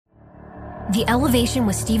The Elevation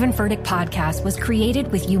with Stephen Furtick podcast was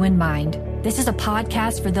created with you in mind. This is a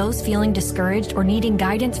podcast for those feeling discouraged or needing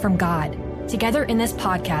guidance from God. Together in this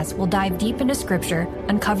podcast, we'll dive deep into Scripture,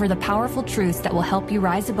 uncover the powerful truths that will help you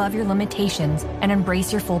rise above your limitations and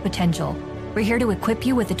embrace your full potential. We're here to equip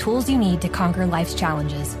you with the tools you need to conquer life's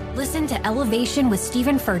challenges. Listen to Elevation with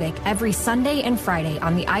Stephen Furtick every Sunday and Friday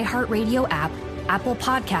on the iHeartRadio app, Apple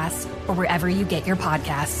Podcasts, or wherever you get your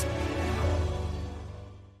podcasts.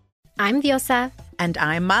 I'm Diosa. And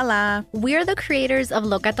I'm Mala. We're the creators of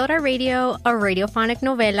Locatora Radio, a radiophonic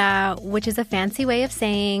novela, which is a fancy way of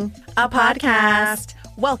saying a podcast.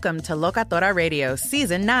 Welcome to Locatora Radio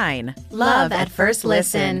Season 9, Love at First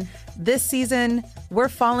Listen. This season, we're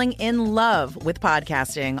falling in love with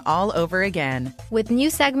podcasting all over again. With new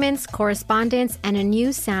segments, correspondence, and a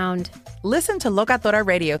new sound. Listen to Locatora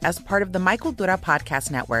Radio as part of the My Cultura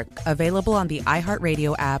Podcast Network, available on the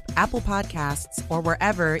iHeartRadio app, Apple Podcasts, or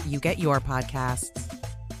wherever you get your podcasts.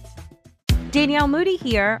 Danielle Moody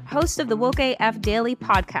here, host of the Woke AF Daily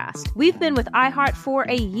podcast. We've been with iHeart for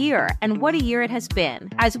a year, and what a year it has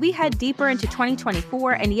been. As we head deeper into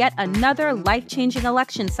 2024 and yet another life-changing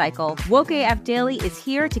election cycle, Woke AF Daily is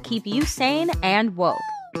here to keep you sane and woke.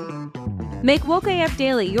 Make Woke AF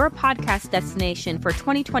Daily your podcast destination for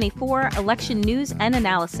 2024 election news and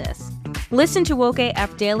analysis. Listen to Woke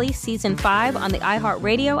AF Daily Season 5 on the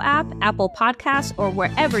iHeartRadio app, Apple Podcasts, or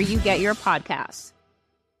wherever you get your podcasts.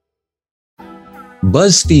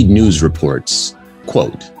 BuzzFeed News reports,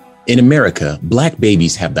 quote, "In America, Black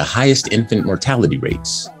babies have the highest infant mortality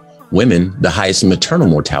rates, women the highest maternal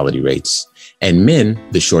mortality rates, and men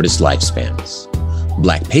the shortest lifespans.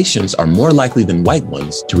 Black patients are more likely than white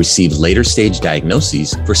ones to receive later stage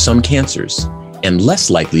diagnoses for some cancers and less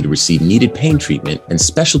likely to receive needed pain treatment and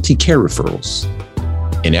specialty care referrals.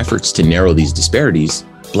 In efforts to narrow these disparities,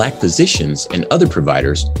 Black physicians and other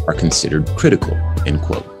providers are considered critical," end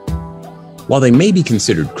quote. While they may be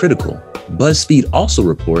considered critical, BuzzFeed also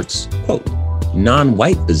reports, quote,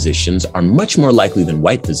 "Non-white physicians are much more likely than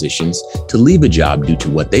white physicians to leave a job due to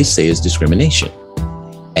what they say is discrimination.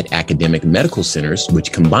 At academic medical centers,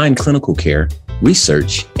 which combine clinical care,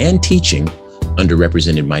 research, and teaching,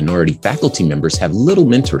 underrepresented minority faculty members have little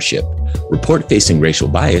mentorship, report facing racial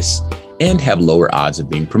bias, and have lower odds of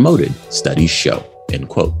being promoted, studies show," end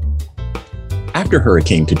quote. After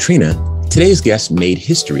Hurricane Katrina, today's guest made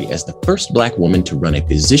history as the first Black woman to run a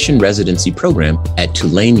physician residency program at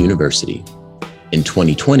Tulane University. In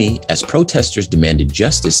 2020, as protesters demanded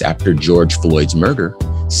justice after George Floyd's murder,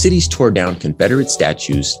 cities tore down Confederate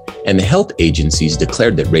statues, and the health agencies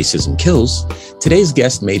declared that racism kills, today's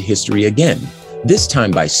guest made history again, this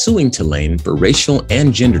time by suing Tulane for racial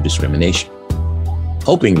and gender discrimination.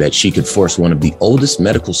 Hoping that she could force one of the oldest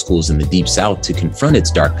medical schools in the Deep South to confront its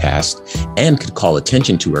dark past and could call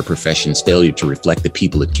attention to her profession's failure to reflect the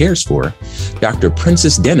people it cares for, Dr.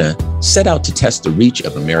 Princess Dena set out to test the reach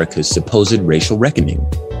of America's supposed racial reckoning.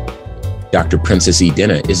 Dr. Princess E.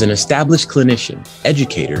 Dena is an established clinician,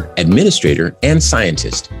 educator, administrator, and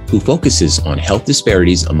scientist who focuses on health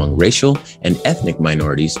disparities among racial and ethnic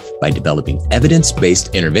minorities by developing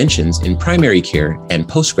evidence-based interventions in primary care and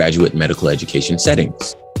postgraduate medical education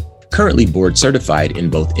settings. Currently board certified in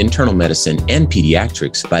both internal medicine and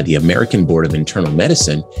pediatrics by the American Board of Internal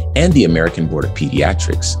Medicine and the American Board of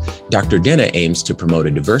Pediatrics, Dr. Dena aims to promote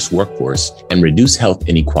a diverse workforce and reduce health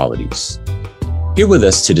inequalities. Here with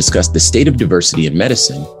us to discuss the state of diversity in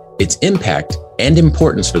medicine, its impact and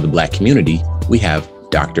importance for the Black community, we have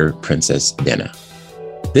Dr. Princess Dena.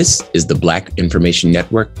 This is the Black Information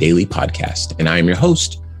Network Daily Podcast, and I am your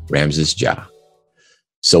host, Ramses Ja.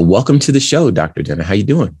 So welcome to the show, Dr. Dena. How you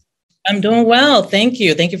doing? I'm doing well. Thank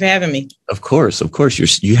you. Thank you for having me. Of course.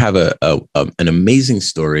 You have an amazing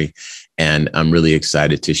story, and I'm really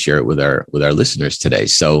excited to share it with our listeners today.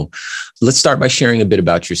 So let's start by sharing a bit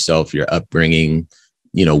about yourself, your upbringing,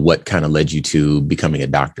 what kind of led you to becoming a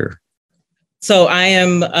doctor. So I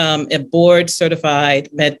am a board certified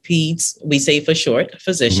med-peds, we say for short,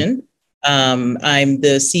 physician. Mm-hmm. I'm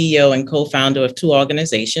the CEO and co-founder of two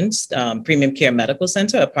organizations, Premium Care Medical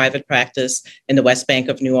Center, a private practice in the West Bank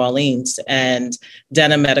of New Orleans, and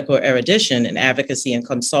Dena Medical Erudition, an advocacy and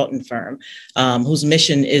consultant firm whose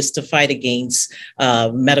mission is to fight against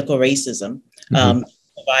medical racism,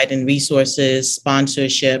 providing resources,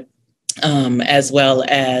 sponsorship, as well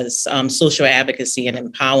as social advocacy and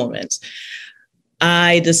empowerment.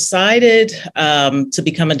 I decided to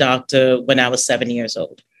become a doctor when I was 7 years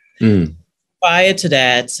old. Prior to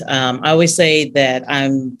that, I always say that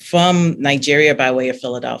I'm from Nigeria by way of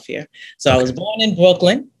Philadelphia. So I was born in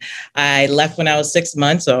Brooklyn. I left when I was 6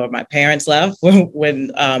 months, or my parents left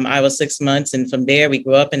when I was 6 months. And from there, we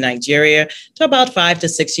grew up in Nigeria to about 5 to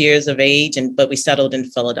 6 years of age. But we settled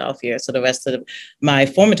in Philadelphia. So the rest of my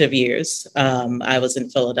formative years, I was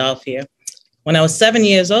in Philadelphia. When I was 7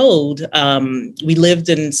 years old, we lived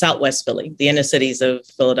in Southwest Philly, the inner cities of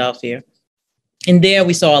Philadelphia. And there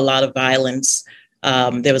we saw a lot of violence.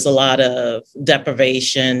 There was a lot of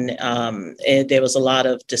deprivation. There was a lot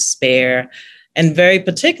of despair. And very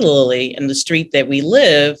particularly in the street that we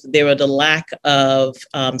live, there were the lack of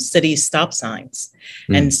city stop signs.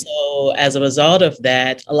 And so as a result of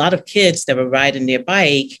that, a lot of kids that were riding their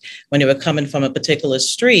bike when they were coming from a particular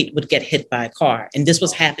street would get hit by a car. And this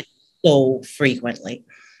was happening so frequently.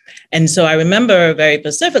 And so I remember very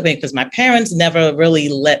specifically, because my parents never really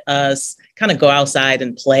let us kind of go outside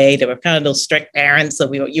and play. They were kind of those strict parents.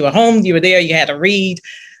 So you were home, you were there, you had to read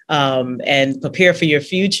and prepare for your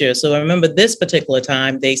future. So I remember this particular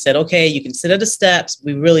time, they said, okay, you can sit at the steps.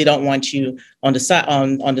 We really don't want you on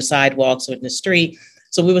the sidewalks or in the street.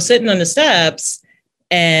 So we were sitting on the steps,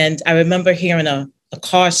 and I remember hearing a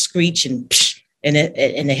car screech and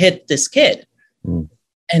it hit this kid.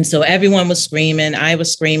 And so everyone was screaming. I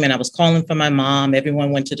was screaming. I was calling for my mom.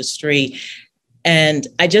 Everyone went to the street. And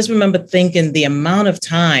I just remember thinking the amount of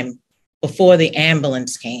time before the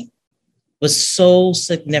ambulance came was so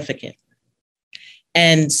significant.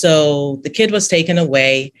 And so the kid was taken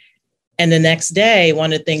away. And the next day,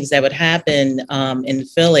 one of the things that would happen in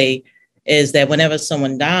Philly is that whenever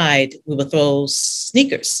someone died, we would throw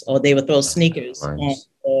sneakers, or they would throw sneakers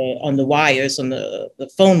on the wires, on the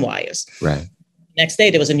phone wires. Right. Next day,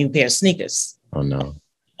 there was a new pair of sneakers. Oh, no.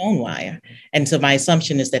 Phone wire. And so my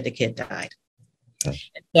assumption is that the kid died. Okay.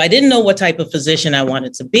 So I didn't know what type of physician I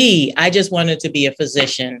wanted to be. I just wanted to be a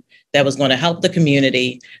physician that was going to help the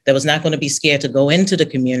community, that was not going to be scared to go into the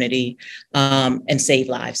community and save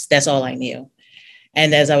lives. That's all I knew.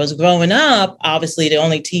 And as I was growing up, obviously, the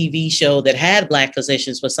only TV show that had Black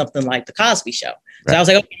physicians was something like The Cosby Show. Right. So I was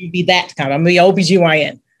like, okay, I'm going to be that kind. I'm going to be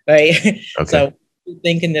OBGYN, right? Okay. So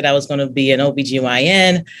thinking that I was going to be an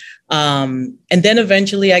OBGYN. And then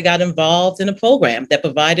eventually I got involved in a program that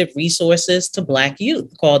provided resources to Black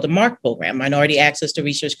youth called the MARC program, Minority Access to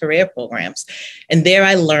Research Career Programs. And there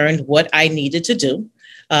I learned what I needed to do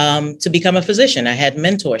to become a physician. I had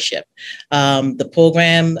mentorship. The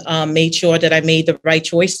program made sure that I made the right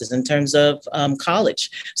choices in terms of college.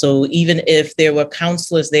 So even if there were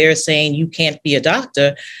counselors there saying you can't be a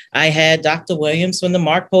doctor, I had Dr. Williams from the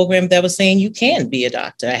MARC program that was saying you can be a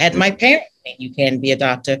doctor. I had my parents saying you can be a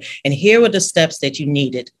doctor. And here were the steps that you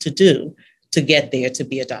needed to do to get there to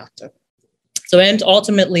be a doctor. So, and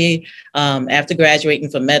ultimately, after graduating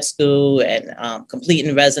from med school and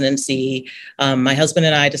completing residency, my husband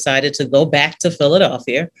and I decided to go back to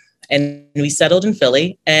Philadelphia, and we settled in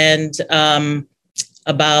Philly. And in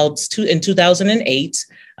 2008,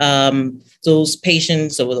 those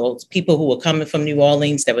patients, or those people who were coming from New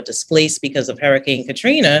Orleans that were displaced because of Hurricane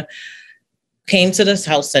Katrina, came to this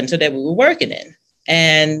health center that we were working in.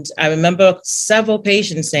 And I remember several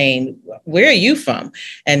patients saying, where are you from?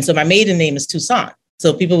 And so my maiden name is Toussaint.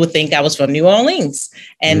 So people would think I was from New Orleans.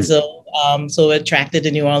 And so it attracted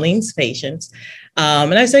the New Orleans patients.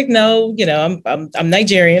 And I said, no, I'm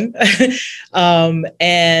Nigerian.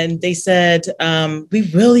 And they said, we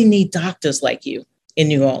really need doctors like you in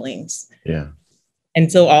New Orleans. Yeah. And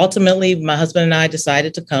so ultimately, my husband and I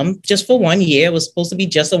decided to come just for 1 year. It was supposed to be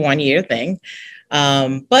just a 1 year thing.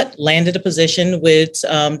 But landed a position with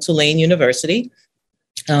Tulane University,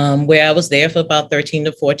 where I was there for about 13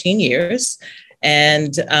 to 14 years.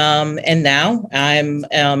 And now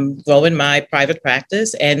I'm growing my private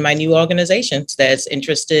practice and my new organization that's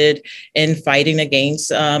interested in fighting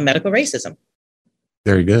against medical racism.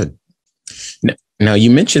 Very good. Now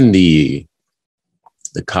you mentioned the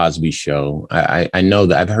Cosby Show. I know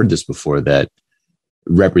that I've heard this before, that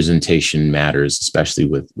representation matters, especially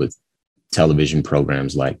with television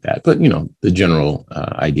programs like that. But, the general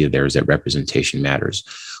idea there is that representation matters.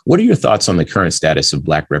 What are your thoughts on the current status of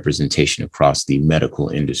Black representation across the medical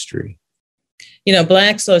industry?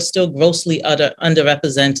 Blacks are still grossly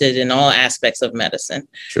underrepresented in all aspects of medicine,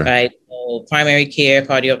 sure. Right? So primary care,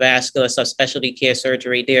 cardiovascular, subspecialty care,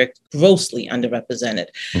 surgery, they're grossly underrepresented.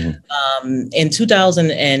 Mm-hmm. In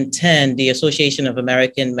 2010, the Association of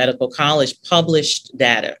American Medical College published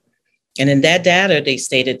data. And in that data, they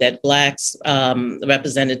stated that Blacks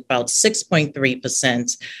represented about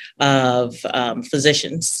 6.3% of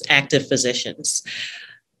physicians, active physicians.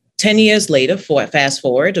 10 years later, fast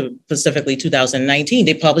forward to specifically 2019,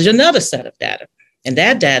 they published another set of data. And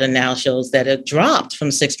that data now shows that it dropped from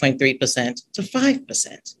 6.3% to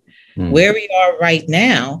 5%. Where we are right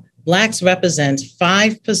now, Blacks represent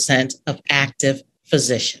 5% of active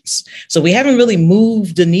physicians. So we haven't really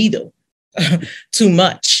moved the needle too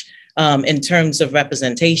much in terms of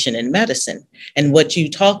representation in medicine. And what you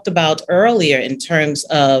talked about earlier in terms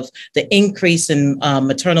of the increase in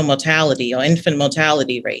maternal mortality or infant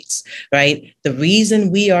mortality rates, right? The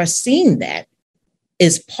reason we are seeing that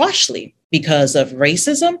is partially because of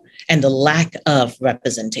racism and the lack of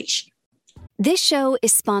representation. This show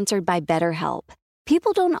is sponsored by BetterHelp.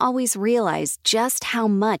 People don't always realize just how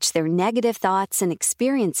much their negative thoughts and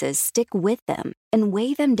experiences stick with them and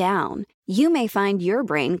weigh them down. You may find your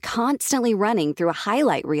brain constantly running through a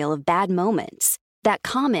highlight reel of bad moments. That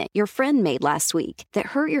comment your friend made last week that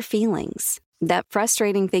hurt your feelings. That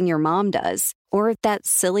frustrating thing your mom does. Or that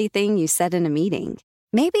silly thing you said in a meeting.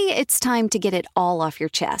 Maybe it's time to get it all off your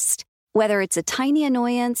chest. Whether it's a tiny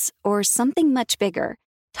annoyance or something much bigger,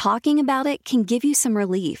 talking about it can give you some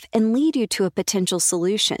relief and lead you to a potential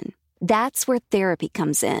solution. That's where therapy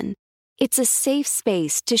comes in. It's a safe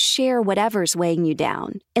space to share whatever's weighing you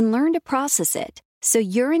down and learn to process it so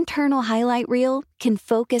your internal highlight reel can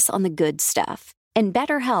focus on the good stuff. And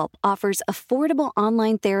BetterHelp offers affordable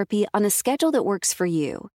online therapy on a schedule that works for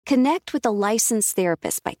you. Connect with a licensed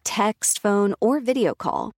therapist by text, phone, or video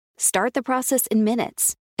call. Start the process in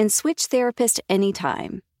minutes and switch therapist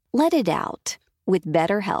anytime. Let it out with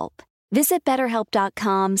BetterHelp. Visit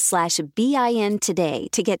BetterHelp.com/BIN today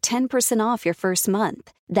to get 10% off your first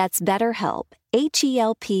month. That's BetterHelp,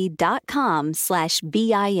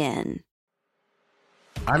 HELP.com/BIN.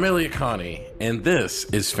 I'm Elliot Connie, and this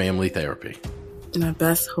is Family Therapy. My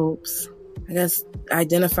best hopes, I guess,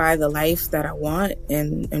 identify the life that I want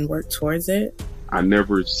and work towards it. I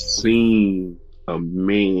never seen a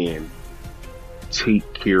man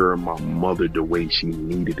take care of my mother the way she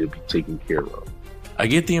needed to be taken care of. I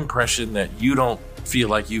get the impression that you don't feel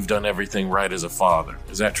like you've done everything right as a father.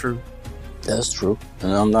 Is that true? That's true,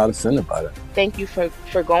 and I'm not offended by that. Thank you for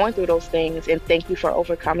going through those things, and thank you for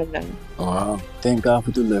overcoming them. Wow. Thank God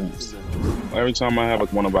for deliverance. Every time I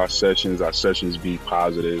have one of our sessions be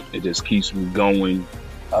positive. It just keeps me going.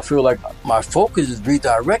 I feel like my focus is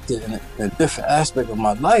redirected in a different aspect of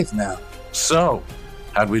my life now. So,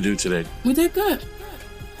 how'd we do today? We did good.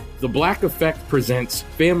 The Black Effect presents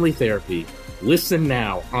Family Therapy. Listen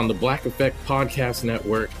now on the Black Effect Podcast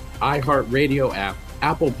Network, iHeartRadio app,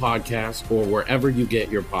 Apple Podcasts, or wherever you get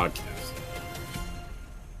your podcasts.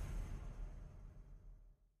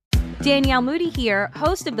 Danielle Moody here,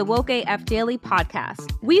 host of the Woke AF Daily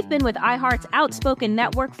podcast. We've been with iHeart's Outspoken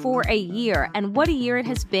Network for a year, and what a year it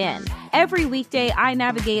has been. Every weekday, I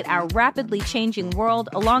navigate our rapidly changing world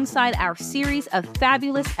alongside our series of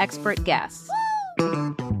fabulous expert guests.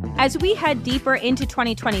 As we head deeper into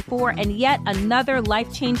 2024 and yet another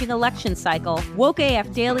life-changing election cycle, Woke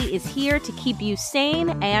AF Daily is here to keep you sane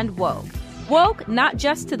and woke. Woke not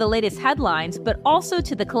just to the latest headlines, but also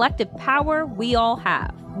to the collective power we all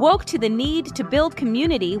have. Woke to the need to build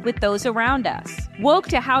community with those around us. Woke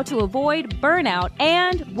to how to avoid burnout,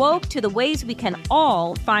 and woke to the ways we can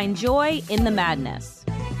all find joy in the madness.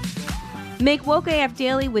 Make Woke AF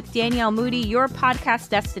Daily with Danielle Moody your podcast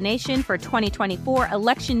destination for 2024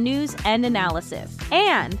 election news and analysis.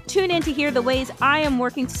 And tune in to hear the ways I am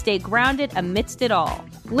working to stay grounded amidst it all.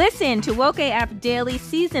 Listen to Woke AF Daily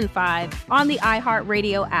Season 5 on the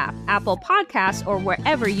iHeartRadio app, Apple Podcasts, or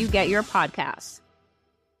wherever you get your podcasts.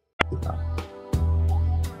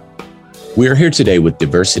 We are here today with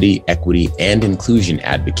diversity, equity, and inclusion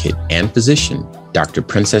advocate and physician, Dr.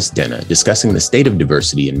 Princess Denna, discussing the state of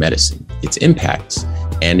diversity in medicine, its impacts,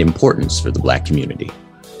 and importance for the Black community.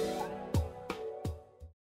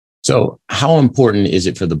 So, how important is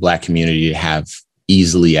it for the Black community to have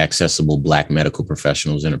easily accessible Black medical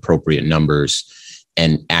professionals in appropriate numbers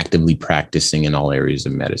and actively practicing in all areas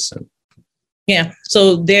of medicine? Yeah,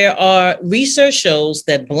 so there are research shows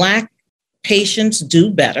that Black patients do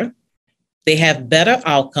better. They have better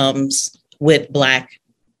outcomes with Black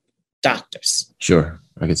doctors. Sure,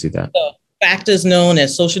 I can see that. So factors known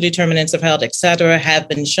as social determinants of health, et cetera, have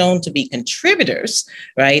been shown to be contributors,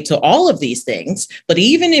 right, to all of these things. But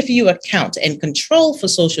even if you account and control for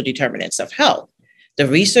social determinants of health, the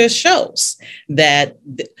research shows that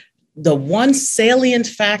the one salient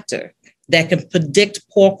factor that can predict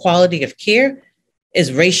poor quality of care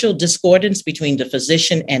is racial discordance between the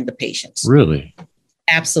physician and the patients. Really?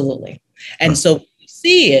 Absolutely. And so what we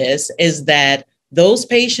see is that those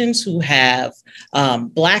patients who have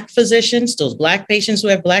Black physicians, those Black patients who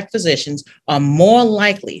have Black physicians are more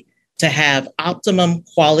likely to have optimum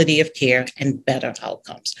quality of care and better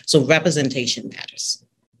outcomes. So representation matters.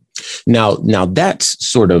 Now that's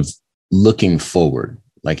sort of looking forward,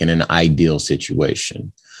 like in an ideal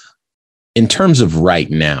situation. In terms of right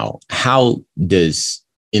now, how does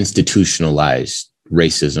institutionalized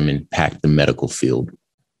racism impact the medical field?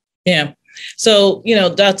 Yeah. So,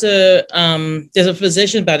 there's a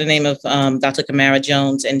physician by the name of Dr. Kamara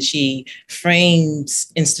Jones, and she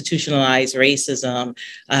frames institutionalized racism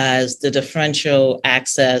as the differential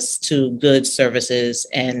access to goods, services,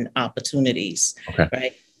 and opportunities. Okay.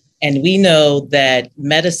 Right. And we know that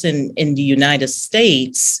medicine in the United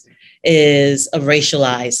States is a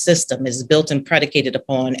racialized system, is built and predicated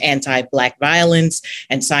upon anti-Black violence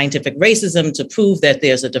and scientific racism to prove that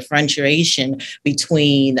there's a differentiation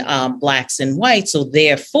between Blacks and whites. So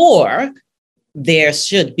therefore, there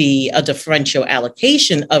should be a differential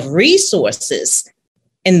allocation of resources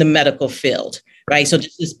in the medical field, right? So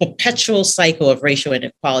this perpetual cycle of racial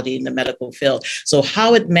inequality in the medical field. So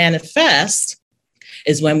how it manifests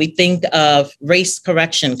is when we think of race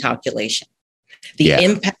correction calculation. The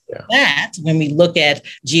impact of that, when we look at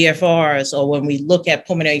GFRs or when we look at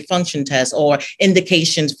pulmonary function tests or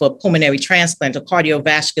indications for pulmonary transplant or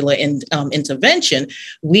cardiovascular intervention,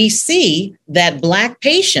 we see that Black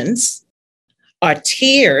patients are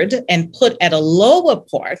tiered and put at a lower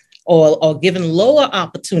part or given lower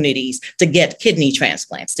opportunities to get kidney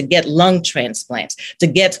transplants, to get lung transplants, to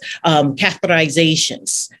get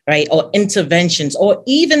catheterizations, right, or interventions, or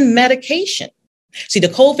even medication. See, the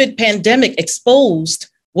COVID pandemic exposed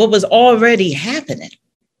what was already happening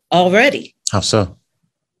already. How so?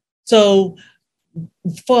 So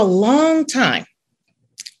for a long time,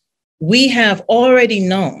 we have already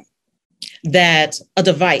known that a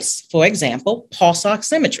device, for example, pulse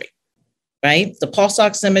oximetry, right? The pulse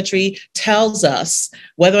oximetry tells us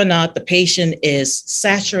whether or not the patient is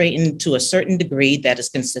saturating to a certain degree that is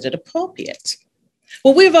considered appropriate.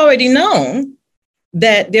 Well, we've already known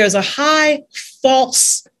that there's a high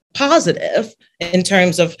false positive in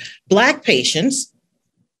terms of Black patients,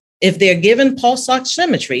 if they're given pulse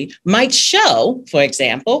oximetry, might show, for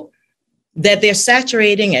example, that they're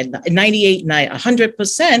saturating at 98,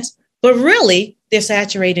 100%, but really they're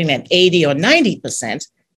saturating at 80 or 90%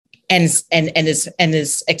 and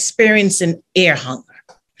is experiencing air hunger.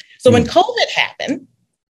 So when COVID happened,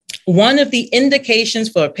 one of the indications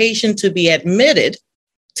for a patient to be admitted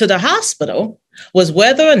to the hospital was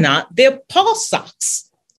whether or not their pulse ox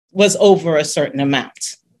was over a certain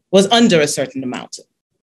amount, was under a certain amount.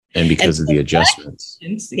 And because of the adjustments.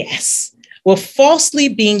 Yes, were falsely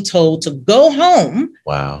being told to go home.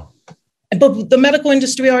 Wow. But the medical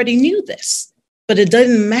industry already knew this, but it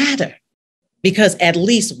didn't matter because at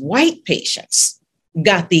least white patients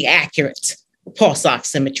got the accurate pulse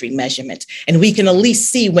oximetry measurement. And we can at least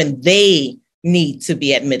see when they need to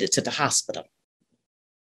be admitted to the hospital.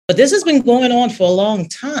 But this has been going on for a long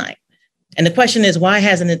time. And the question is, why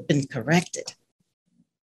hasn't it been corrected?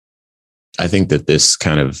 I think that this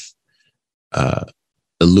kind of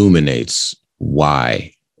illuminates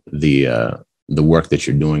why the work that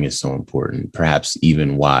you're doing is so important, perhaps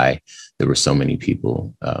even why there were so many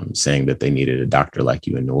people saying that they needed a doctor like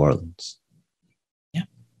you in New Orleans. Yeah.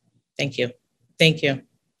 Thank you. Thank you.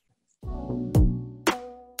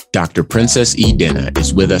 Dr. Princess E. Dena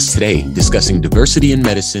is with us today discussing diversity in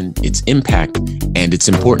medicine, its impact, and its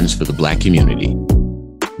importance for the Black community.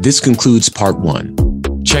 This concludes part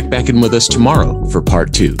 1. Check back in with us tomorrow for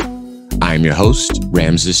part 2. I'm your host,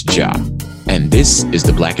 Ramses Ja, and this is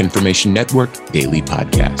the Black Information Network Daily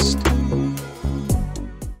Podcast.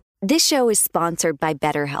 This show is sponsored by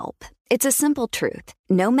BetterHelp. It's a simple truth.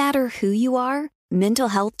 No matter who you are, mental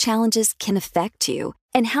health challenges can affect you,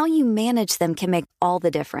 and how you manage them can make all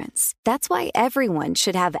the difference. That's why everyone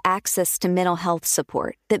should have access to mental health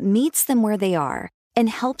support that meets them where they are and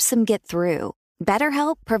helps them get through.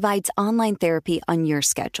 BetterHelp provides online therapy on your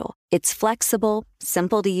schedule. It's flexible,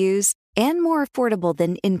 simple to use, and more affordable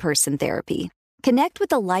than in-person therapy. Connect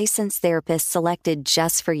with a licensed therapist selected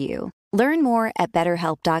just for you. Learn more at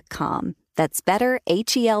BetterHelp.com. That's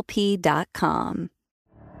BetterHelp.com.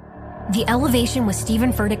 The Elevation with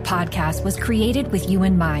Stephen Furtick podcast was created with you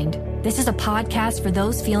in mind. This is a podcast for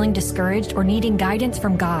those feeling discouraged or needing guidance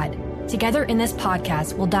from God. Together in this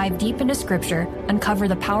podcast, we'll dive deep into scripture, uncover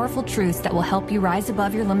the powerful truths that will help you rise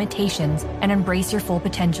above your limitations and embrace your full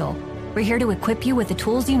potential. We're here to equip you with the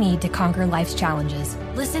tools you need to conquer life's challenges.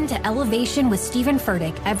 Listen to Elevation with Stephen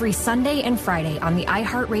Furtick every Sunday and Friday on the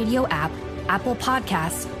iHeartRadio app, Apple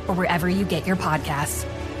Podcasts, or wherever you get your podcasts.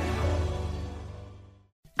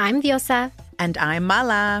 I'm Diosa. And I'm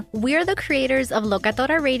Mala. We're the creators of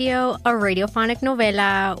Locatora Radio, a radiophonic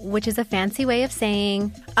novela, which is a fancy way of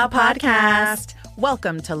saying a podcast.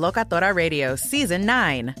 Welcome to Locatora Radio Season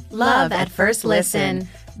 9, Love at First Listen.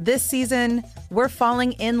 This season, we're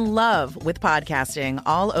falling in love with podcasting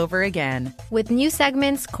all over again. With new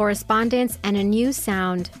segments, correspondence, and a new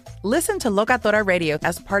sound. Listen to Locatora Radio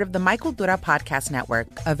as part of the My Cultura Podcast Network,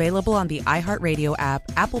 available on the iHeartRadio app,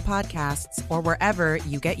 Apple Podcasts, or wherever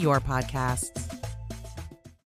you get your podcasts.